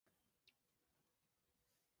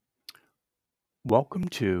Welcome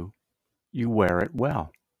to You Wear It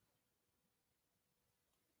Well.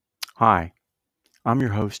 Hi, I'm your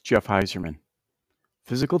host, Jeff Heiserman,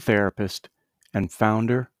 physical therapist and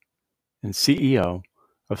founder and CEO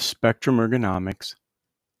of Spectrum Ergonomics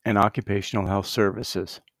and Occupational Health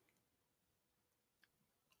Services.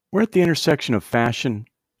 We're at the intersection of fashion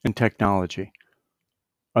and technology,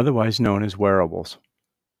 otherwise known as wearables.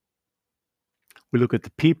 We look at the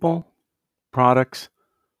people, products,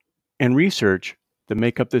 and research that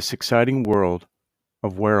make up this exciting world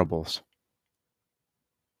of wearables.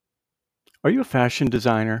 Are you a fashion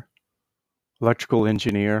designer, electrical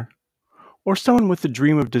engineer, or someone with the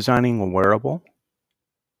dream of designing a wearable?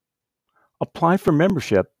 Apply for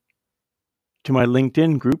membership to my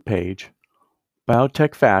LinkedIn group page,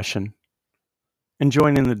 Biotech Fashion, and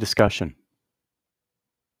join in the discussion.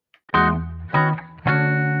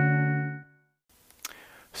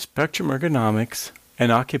 Spectrum Ergonomics and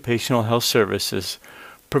Occupational Health Services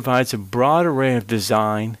provides a broad array of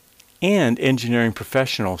design and engineering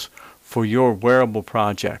professionals for your wearable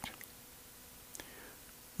project.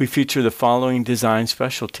 We feature the following design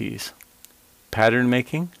specialties: pattern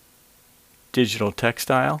making, digital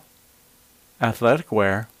textile, athletic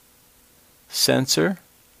wear, sensor,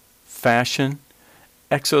 fashion,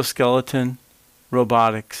 exoskeleton,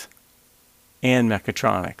 robotics, and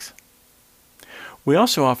mechatronics. We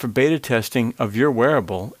also offer beta testing of your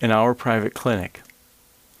wearable in our private clinic.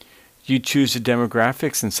 You choose the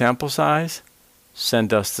demographics and sample size,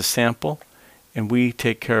 send us the sample, and we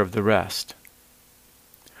take care of the rest.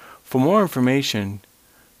 For more information,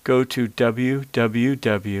 go to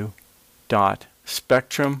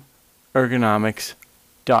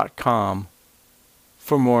www.spectrumergonomics.com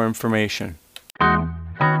for more information.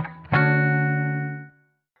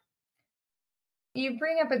 You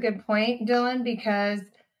bring up a good point, Dylan, because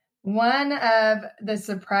one of the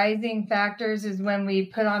surprising factors is when we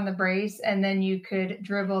put on the brace and then you could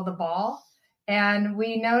dribble the ball. And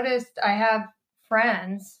we noticed, I have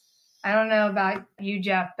friends, I don't know about you,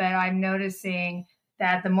 Jeff, but I'm noticing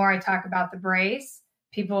that the more I talk about the brace,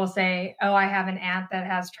 people will say, oh, I have an aunt that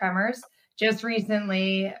has tremors. Just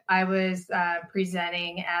recently, I was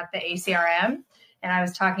presenting at the ACRM and I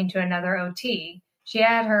was talking to another OT. She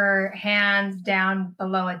had her hands down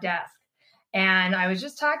below a desk. And I was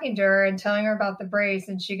just talking to her and telling her about the brace.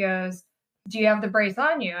 And she goes, do you have the brace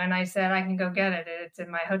on you? And I said, I can go get it. It's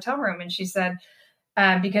in my hotel room. And she said,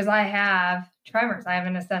 because I have tremors. I have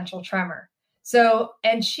an essential tremor. So,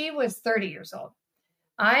 and she was 30 years old.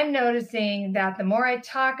 I'm noticing that the more I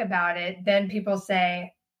talk about it, then people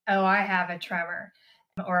say, oh, I have a tremor,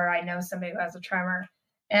 or I know somebody who has a tremor.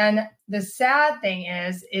 And the sad thing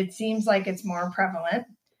is, it seems like it's more prevalent.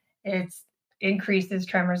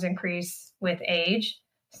 Tremors increase with age.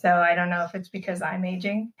 So I don't know if it's because I'm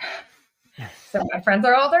aging. So my friends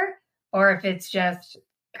are older, or if it's just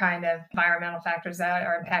kind of environmental factors that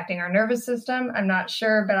are impacting our nervous system. I'm not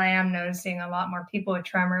sure, but I am noticing a lot more people with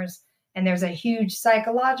tremors. And there's a huge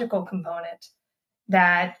psychological component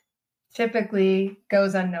that typically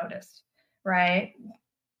goes unnoticed, right?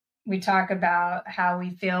 We talk about how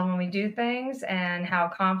we feel when we do things and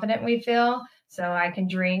how confident we feel. So I can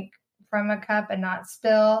drink from a cup and not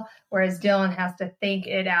spill, whereas Dylan has to think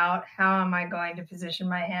it out. How am I going to position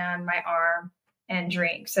my hand, my arm, and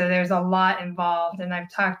drink? So there's a lot involved. And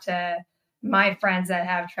I've talked to my friends that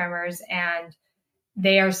have tremors, and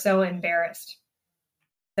they are so embarrassed.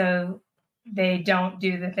 So they don't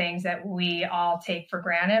do the things that we all take for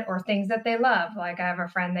granted or things that they love. Like I have a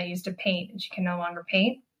friend that used to paint and she can no longer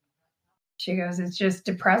paint. She goes, it's just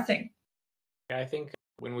depressing. I think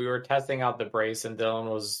when we were testing out the brace and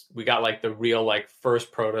we got like the real like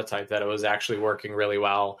first prototype that it was actually working really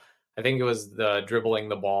well. I think it was the dribbling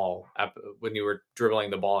the ball when you were dribbling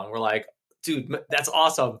the ball, and we're like, dude, that's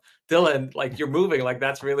awesome. Dylan, like you're moving, like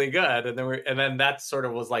that's really good. And then that sort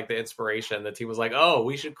of was like the inspiration. The team was like, oh,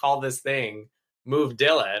 we should call this thing Move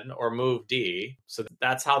Dylan or Move D. So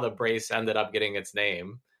that's how the brace ended up getting its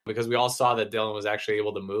name, because we all saw that Dylan was actually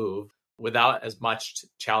able to move without as much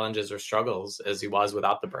challenges or struggles as he was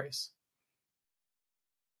without the brace.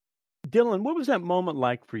 Dylan, what was that moment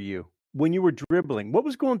like for you when you were dribbling? What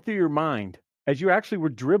was going through your mind as you actually were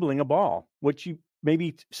dribbling a ball, which you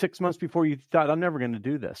maybe 6 months before you thought, I'm never going to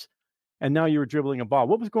do this. And now you were dribbling a ball.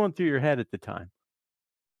 What was going through your head at the time?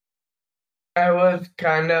 I was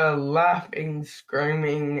kind of laughing,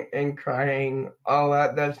 screaming, and crying all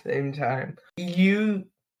at the same time.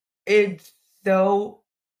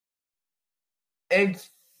 It's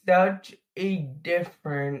such a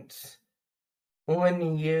difference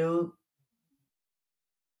when you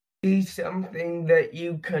see something that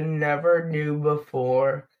you could never do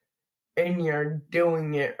before and you're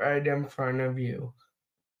doing it right in front of you.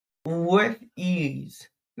 With ease,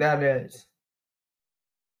 that is.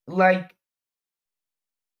 Like,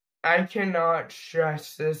 I cannot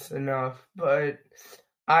stress this enough, but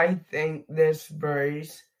I think this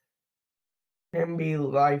brace can be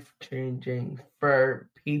life-changing for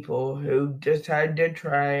people who decide to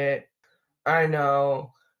try it. I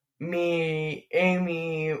know me,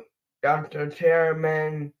 Amy, Dr.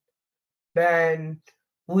 Chairman, Ben,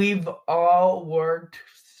 we've all worked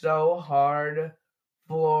so hard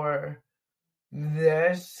for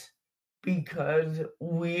this because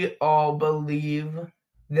we all believe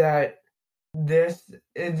that this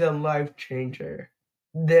is a life changer.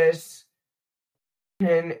 This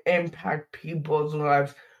can impact people's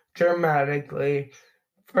lives dramatically.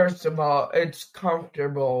 First of all, it's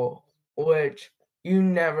comfortable, which you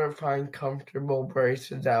never find comfortable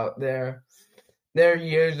braces out there. They're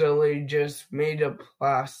usually just made of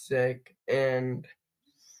plastic and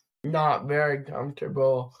not very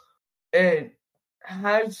comfortable. It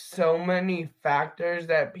has so many factors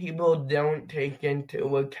that people don't take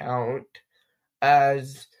into account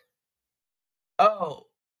as, oh,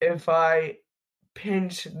 if I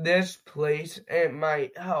pinch this place, it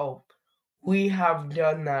might help. We have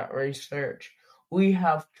done that research. We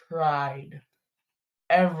have tried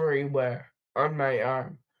everywhere on my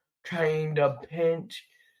arm, trying to pinch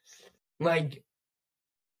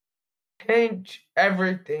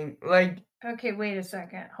everything. Okay, wait a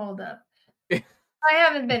second. Hold up. I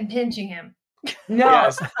haven't been pinching him. No,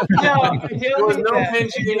 Yes. no, I don't There was mean no that.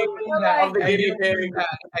 pinching I don't mean that. of the guinea pig.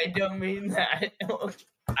 I don't mean that.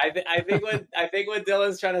 I think what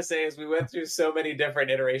Dylan's trying to say is we went through so many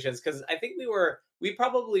different iterations, because I think we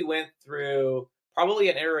probably went through probably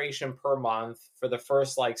an iteration per month for the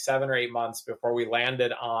first like 7 or 8 months before we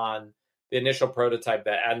landed on the initial prototype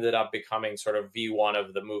that ended up becoming sort of V1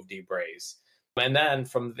 of the Move D brace. And then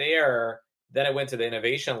from there, then it went to the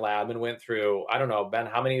innovation lab and went through, I don't know, Ben,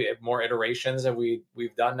 how many more iterations have we've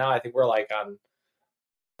done now? I think we're like on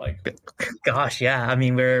Gosh, yeah. I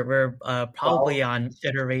mean, we're probably on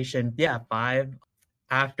iteration 5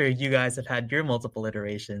 after you guys have had your multiple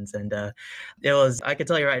iterations, and it was, I can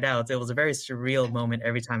tell you right now, it was a very surreal moment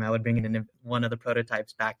every time I would bring in one of the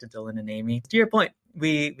prototypes back to Dylan and Amy. To your point,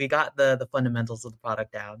 we got the fundamentals of the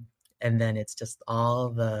product down. And then it's just all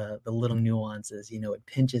the little nuances, it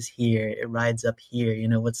pinches here, it rides up here,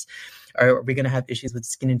 are we going to have issues with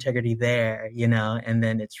skin integrity there, and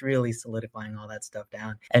then it's really solidifying all that stuff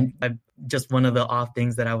down. And just one of the off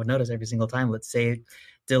things that I would notice every single time, let's say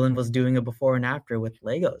Dylan was doing a before and after with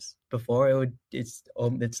Legos. Before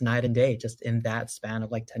it's night and day, just in that span of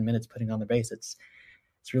like 10 minutes putting on the brace. It's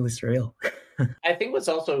really surreal. I think what's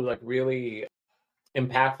also like really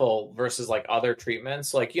impactful versus like other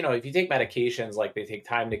treatments, like, if you take medications, like they take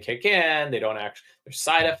time to kick in, they don't actually, there's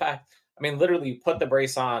side effects. I mean, literally you put the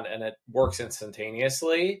brace on and it works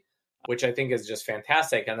instantaneously, which I think is just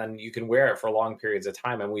fantastic. And then you can wear it for long periods of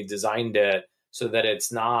time. And we designed it so that it's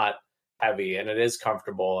not heavy and it is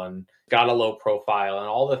comfortable and got a low profile and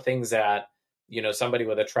all the things that, somebody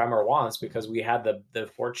with a tremor wants, because we had the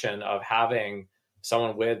fortune of having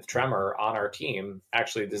someone with tremor on our team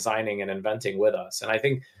actually designing and inventing with us. And I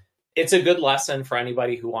think it's a good lesson for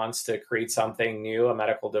anybody who wants to create something new, a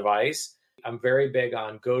medical device. I'm very big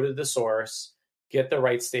on go to the source, get the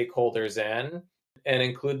right stakeholders in, and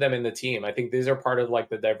include them in the team. I think these are part of like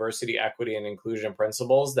the diversity, equity, and inclusion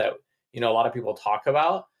principles that, a lot of people talk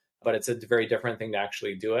about, but it's a very different thing to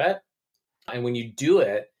actually do it. And when you do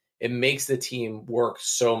it, it makes the team work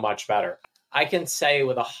so much better. I can say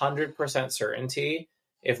with 100% certainty,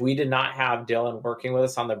 if we did not have Dylan working with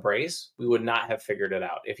us on the brace, we would not have figured it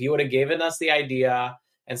out. If he would have given us the idea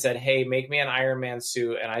and said, hey, make me an Iron Man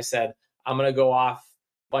suit, and I said, I'm going to go off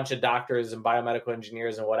a bunch of doctors and biomedical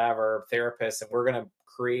engineers and whatever, therapists, and we're going to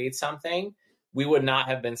create something, we would not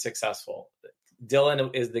have been successful.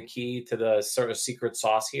 Dylan is the key to the sort of secret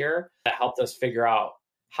sauce here that helped us figure out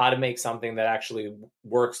how to make something that actually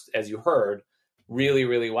works, as you heard, really,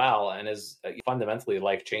 really well and is fundamentally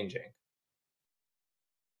life-changing.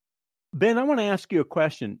 Ben, I want to ask you a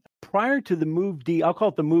question. Prior to the Move D, I'll call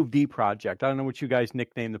it the Move D project. I don't know what you guys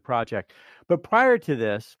nicknamed the project, but prior to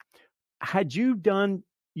this, had you done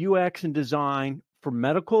UX and design for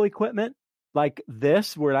medical equipment like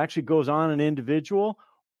this, where it actually goes on an individual,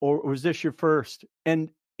 or was this your first? And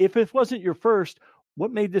if it wasn't your first,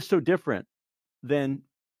 what made this so different than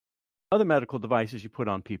other medical devices you put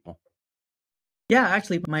on people? Yeah,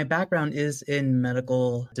 actually, my background is in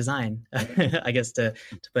medical design. I guess to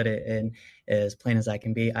put it in as plain as I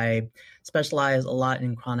can be. I specialize a lot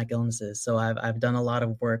in chronic illnesses. So I've done a lot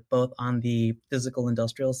of work both on the physical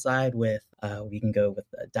industrial side with we can go with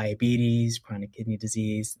diabetes, chronic kidney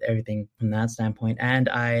disease, everything from that standpoint. And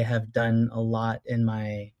I have done a lot in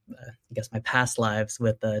my I guess my past lives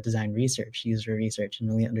with design research, user research, and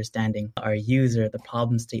really understanding our user, the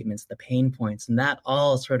problem statements, the pain points, and that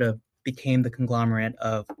all sort of became the conglomerate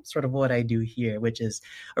of sort of what I do here, which is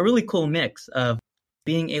a really cool mix of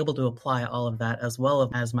being able to apply all of that as well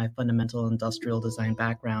as my fundamental industrial design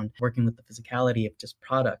background, working with the physicality of just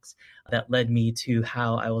products that led me to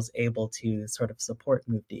how I was able to sort of support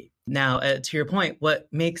MoveD. Now, to your point, what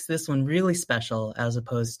makes this one really special as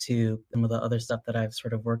opposed to some of the other stuff that I've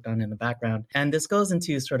sort of worked on in the background, and this goes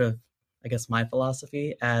into sort of, I guess, my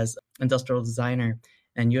philosophy as industrial designer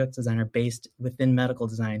and UX designer based within medical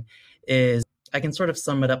design, is I can sort of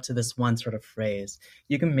sum it up to this one sort of phrase.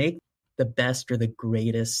 You can make the best or the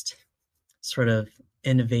greatest sort of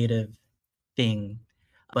innovative thing,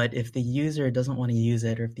 but if the user doesn't want to use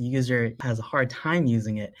it, or if the user has a hard time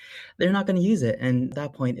using it, they're not going to use it. And at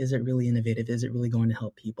that point, is it really innovative? Is it really going to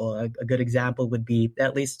help people? A good example would be,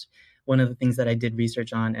 at least one of the things that I did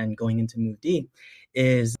research on and going into MoveD,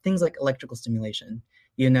 is things like electrical stimulation.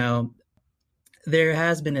 You know, there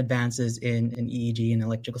has been advances in EEG and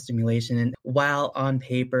electrical stimulation, and while on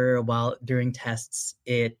paper, while during tests,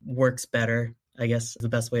 it works better, I guess the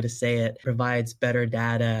best way to say it, provides better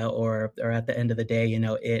data, or at the end of the day, you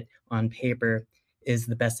know, it on paper is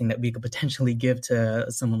the best thing that we could potentially give to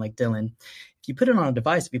someone like Dylan. If you put it on a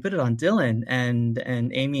device, if you put it on Dylan, and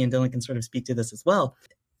Amy and Dylan can sort of speak to this as well,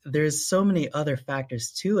 there's so many other factors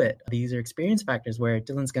to it, the user experience factors, where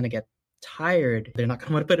Dylan's going to get tired. They're not going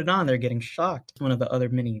to want to put it on. They're getting shocked. One of the other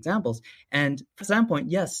many examples. And from that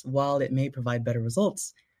point, yes, while it may provide better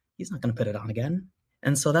results, he's not going to put it on again.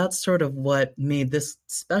 And so that's sort of what made this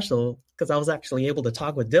special, because I was actually able to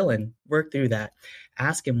talk with Dylan, work through that,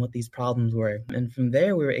 ask him what these problems were. And from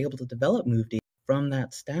there, we were able to develop MoveD from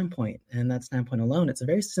that standpoint. And that standpoint alone, it's a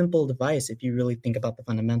very simple device if you really think about the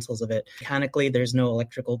fundamentals of it. Mechanically, there's no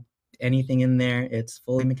electrical anything in there. It's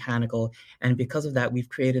fully mechanical. And because of that, we've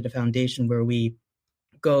created a foundation where we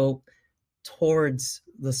go towards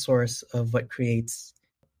the source of what creates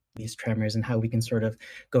these tremors, and how we can sort of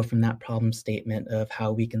go from that problem statement of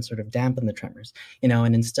how we can sort of dampen the tremors, you know,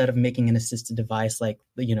 and instead of making an assisted device like,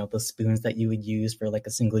 you know, the spoons that you would use for like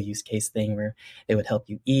a single use case thing where they would help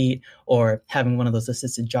you eat, or having one of those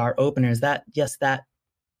assisted jar openers, that, yes, that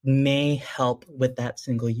may help with that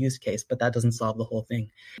single use case, but that doesn't solve the whole thing.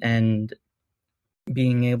 And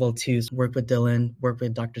being able to work with Dylan, work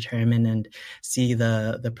with Dr. Terman, and see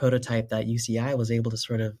the prototype that UCI was able to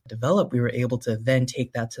sort of develop, we were able to then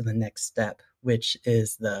take that to the next step, which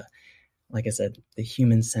is the, like I said, the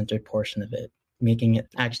human-centered portion of it, making it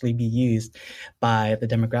actually be used by the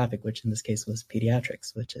demographic, which in this case was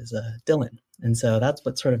pediatrics, which is Dylan. And so that's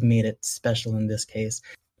what sort of made it special in this case.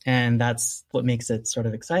 And that's what makes it sort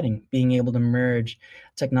of exciting, being able to merge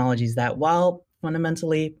technologies that, while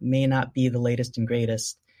fundamentally may not be the latest and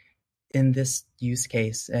greatest, in this use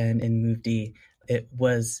case and in MoveD, it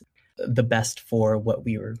was the best for what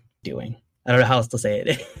we were doing. I don't know how else to say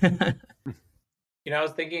it. You know, I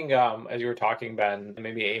was thinking as you were talking, Ben,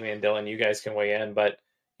 maybe Amy and Dylan, you guys can weigh in, but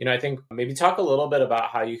you know, I think maybe talk a little bit about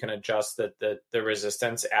how you can adjust the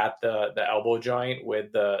resistance at the elbow joint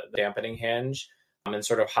with the dampening hinge, and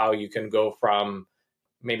sort of how you can go from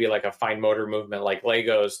maybe like a fine motor movement like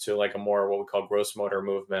Legos to like a more what we call gross motor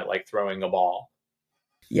movement like throwing a ball.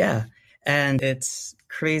 Yeah, and it's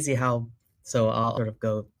crazy how, so I'll sort of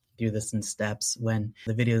go through this in steps, when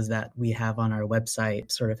the videos that we have on our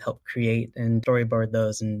website sort of help create and storyboard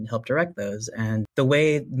those and help direct those. And the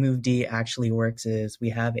way MoveD actually works is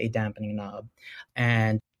we have a dampening knob,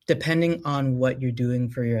 and depending on what you're doing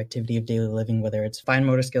for your activity of daily living, whether it's fine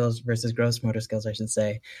motor skills versus gross motor skills, I should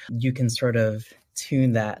say, you can sort of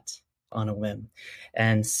tune that on a whim.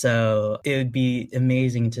 And so it would be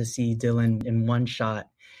amazing to see Dylan in one shot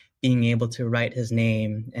being able to write his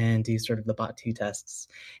name and do sort of the bot 2 tests.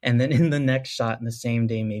 And then in the next shot, in the same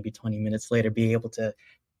day, maybe 20 minutes later, be able to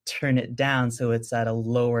turn it down so it's at a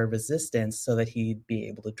lower resistance so that he'd be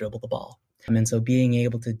able to dribble the ball. And so being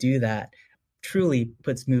able to do that truly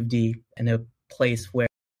puts MoveD in a place where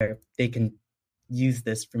they can use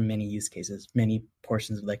this for many use cases, many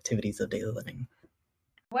portions of the activities of daily living.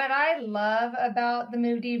 What I love about the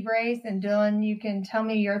MoveD brace, and Dylan, you can tell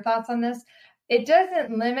me your thoughts on this, it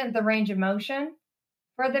doesn't limit the range of motion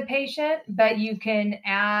for the patient, but you can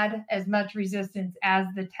add as much resistance as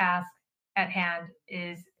the task at hand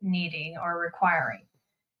is needing or requiring.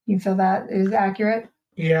 You feel that is accurate?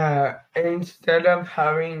 Yeah, instead of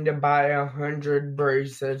having to buy 100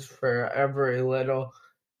 braces for every little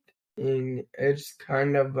thing, it's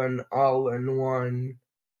kind of an all-in-one.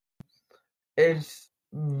 It's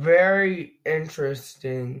very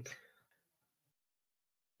interesting.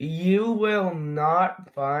 You will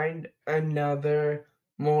not find another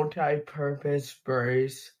multi-purpose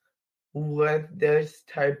brace with this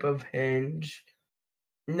type of hinge,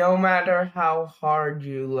 no matter how hard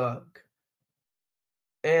you look.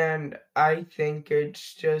 And I think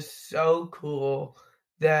it's just so cool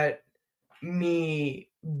that me,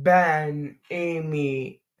 Ben,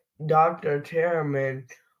 Amy, Dr. Terriman,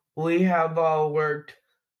 we have all worked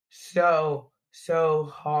so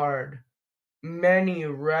hard. Many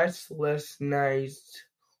restless nights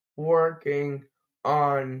working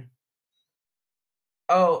on,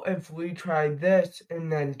 oh, if we try this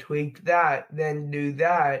and then tweak that, then do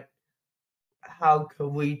that, how could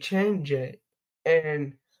we change it?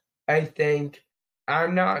 And I think,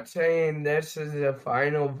 I'm not saying this is the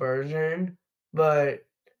final version, but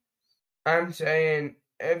I'm saying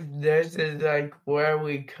if this is like where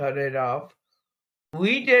we cut it off,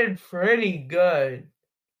 we did pretty good.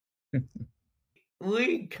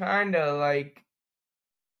 We kind of like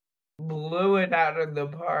blew it out of the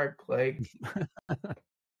park. Like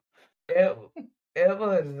it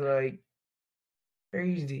was like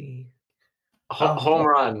crazy. Home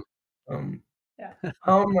run. Yeah.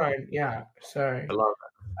 Home run. Yeah, sorry. I love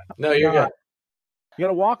that. No, you're good. You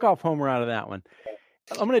got a walk-off homer out of that one.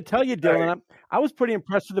 I'm going to tell you, Dylan, I was pretty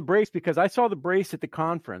impressed with the brace because I saw the brace at the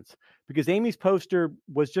conference because Amy's poster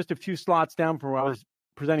was just a few slots down from where I was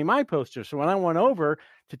presenting my poster. So when I went over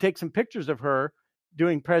to take some pictures of her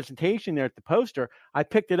doing presentation there at the poster, I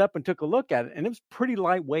picked it up and took a look at it, and it was pretty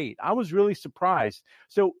lightweight. I was really surprised.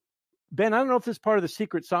 So, Ben, I don't know if this is part of the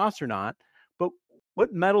secret sauce or not, but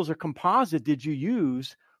what metals or composite did you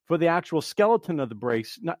use for the actual skeleton of the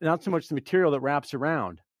brace, not so much the material that wraps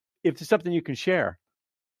around? If it's something you can share.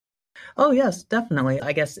 Oh, yes, definitely.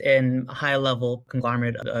 I guess in high level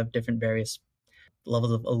conglomerate of different various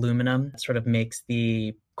levels of aluminum sort of makes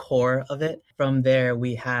the core of it. From there,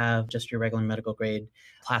 we have just your regular medical grade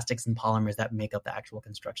plastics and polymers that make up the actual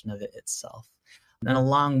construction of it itself. And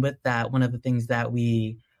along with that, one of the things that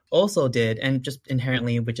we also did, and just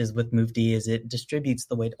inherently, which is with MoveD, is it distributes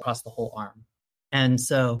the weight across the whole arm. And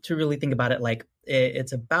so to really think about it, like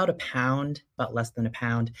it's about a pound, about less than a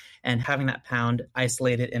pound, and having that pound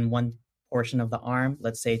isolated in one portion of the arm,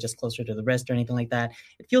 let's say just closer to the wrist or anything like that,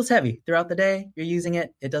 it feels heavy throughout the day. You're using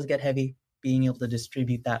it, it does get heavy. Being able to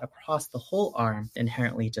distribute that across the whole arm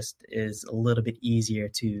inherently just is a little bit easier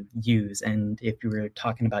to use. And if you were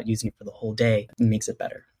talking about using it for the whole day, it makes it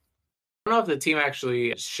better. I don't know if the team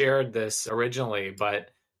actually shared this originally, but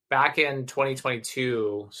back in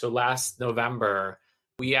 2022, so last November,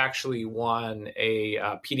 we actually won a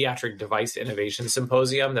pediatric device innovation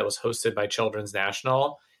symposium that was hosted by Children's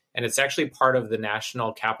National. And it's actually part of the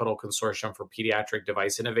National Capital Consortium for Pediatric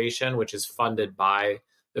Device Innovation, which is funded by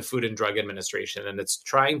the Food and Drug Administration. And it's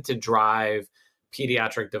trying to drive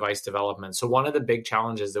pediatric device development. So one of the big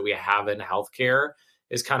challenges that we have in healthcare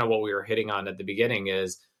is kind of what we were hitting on at the beginning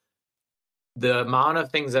is the amount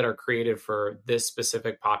of things that are created for this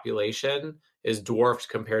specific population is dwarfed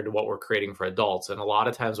compared to what we're creating for adults. And a lot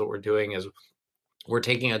of times what we're doing is we're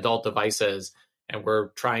taking adult devices and we're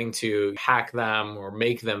trying to hack them or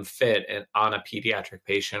make them fit on a pediatric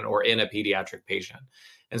patient or in a pediatric patient.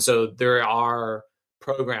 And so there are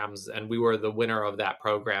programs, and we were the winner of that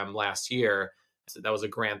program last year. So that was a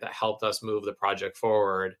grant that helped us move the project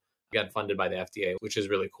forward, again, funded by the FDA, which is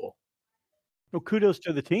really cool. Well, kudos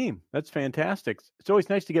to the team. That's fantastic. It's always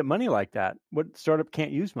nice to get money like that. What startup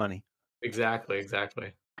can't use money? Exactly.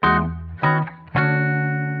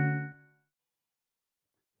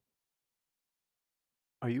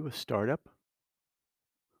 Are you a startup?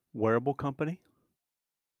 Wearable company?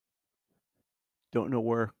 Don't know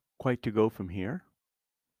where quite to go from here?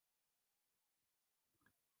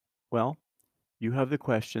 Well, you have the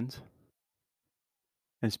questions,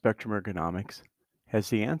 and Spectrum Ergonomics has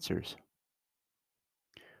the answers.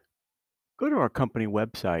 Go to our company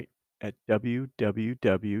website at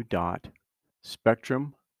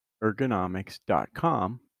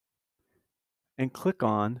www.spectrumergonomics.com and click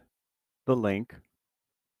on the link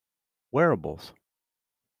Wearables.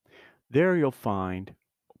 There you'll find a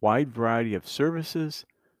wide variety of services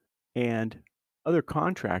and other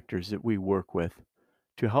contractors that we work with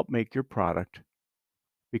to help make your product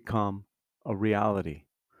become a reality.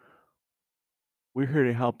 We're here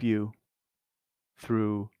to help you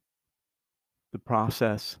through the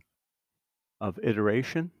process of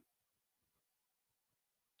iteration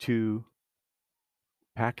to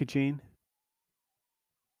packaging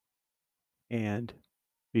and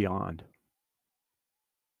beyond.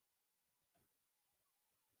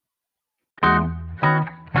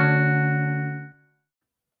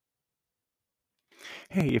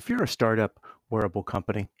 Hey, if you're a startup wearable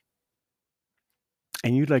company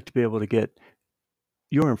and you'd like to be able to get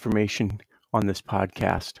your information on this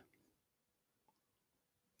podcast,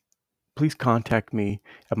 please contact me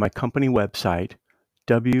at my company website,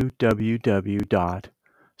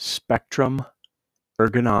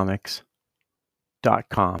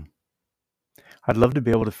 www.spectrumergonomics.com. I'd love to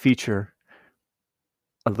be able to feature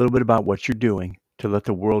a little bit about what you're doing to let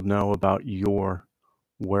the world know about your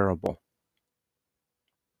wearable.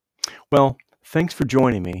 Well, thanks for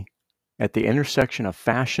joining me at the intersection of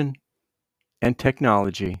fashion and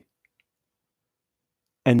technology,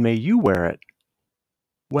 and may you wear it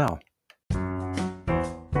well.